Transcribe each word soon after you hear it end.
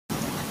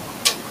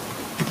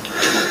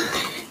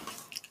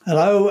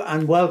Hello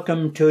and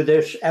welcome to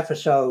this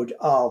episode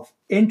of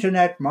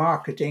Internet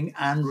Marketing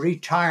and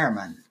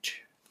Retirement.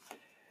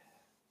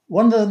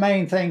 One of the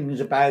main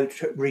things about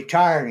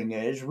retiring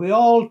is we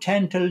all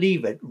tend to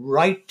leave it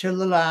right till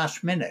the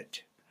last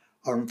minute.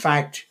 Or in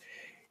fact,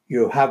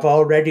 you have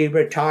already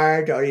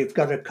retired or you've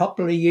got a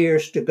couple of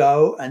years to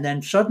go and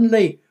then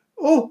suddenly,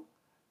 oh,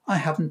 I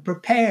haven't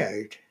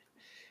prepared.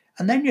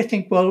 And then you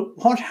think, well,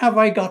 what have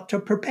I got to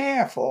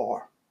prepare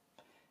for?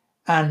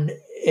 And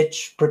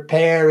it's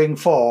preparing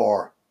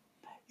for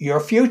your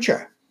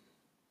future.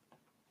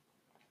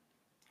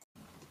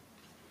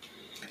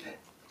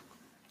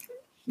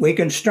 We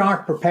can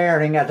start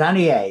preparing at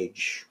any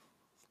age.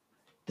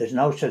 There's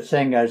no such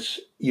thing as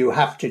you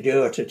have to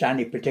do it at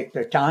any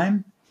particular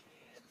time.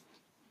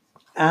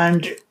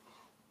 And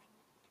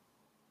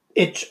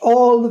it's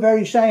all the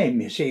very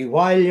same. You see,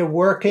 while you're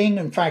working,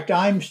 in fact,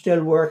 I'm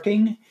still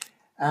working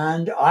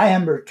and I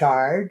am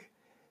retired,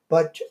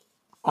 but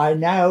I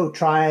now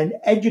try and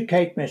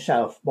educate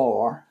myself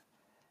more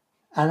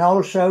and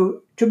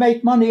also to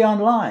make money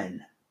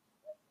online,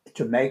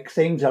 to make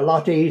things a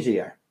lot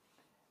easier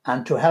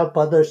and to help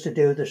others to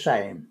do the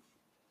same.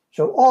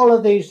 So all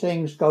of these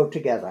things go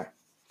together.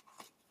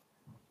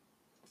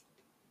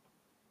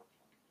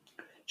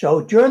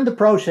 So during the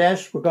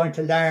process, we're going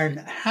to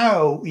learn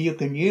how you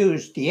can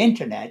use the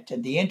internet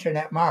and the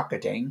internet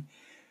marketing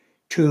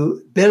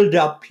to build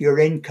up your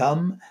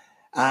income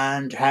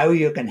and how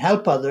you can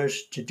help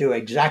others to do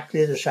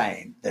exactly the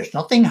same. There's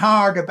nothing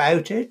hard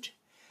about it.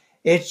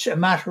 It's a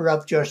matter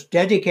of just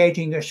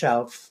dedicating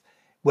yourself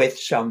with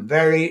some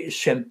very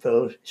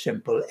simple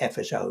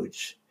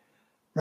episodes.